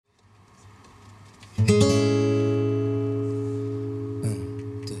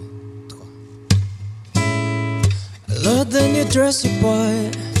Love the new dress you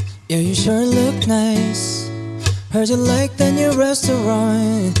bought. Yeah, you sure look nice. Heard you like the new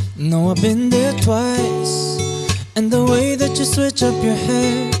restaurant. No, I've been there twice. And the way that you switch up your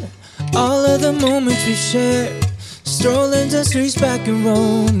hair, all of the moments we shared, strolling the streets back in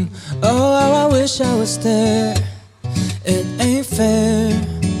Rome. Oh, how I wish I was there. It ain't fair.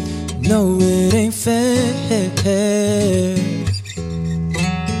 No, it ain't fair.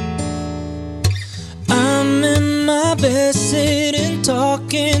 I'm in my bed sitting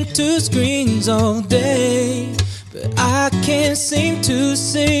talking to screens all day, but I can't seem to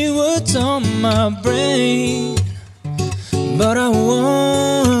say what's on my brain. But I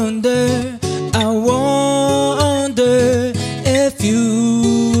wonder if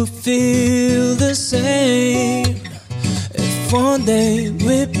you feel the same. If one day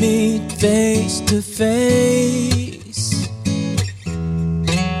we meet face to face.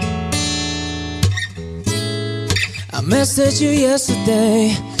 I messaged you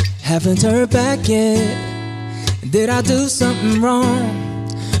yesterday, haven't heard back yet. Did I do something wrong?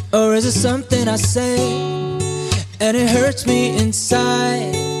 Or is it something I say and it hurts me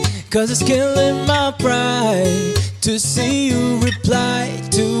inside? 'Cause it's killing my pride to see you reply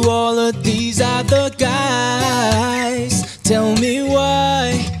to all of these other guys. Tell me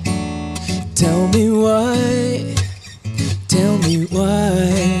why, tell me why, tell me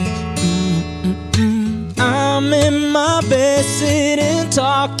why. I'm in my bed sitting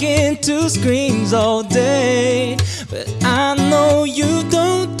talking to screens all day, but I know you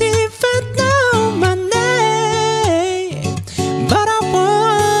don't even know my name. But I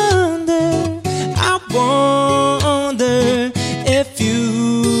wonder if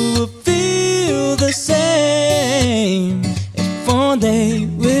you feel the same. If one day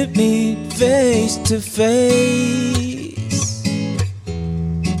we meet face to face.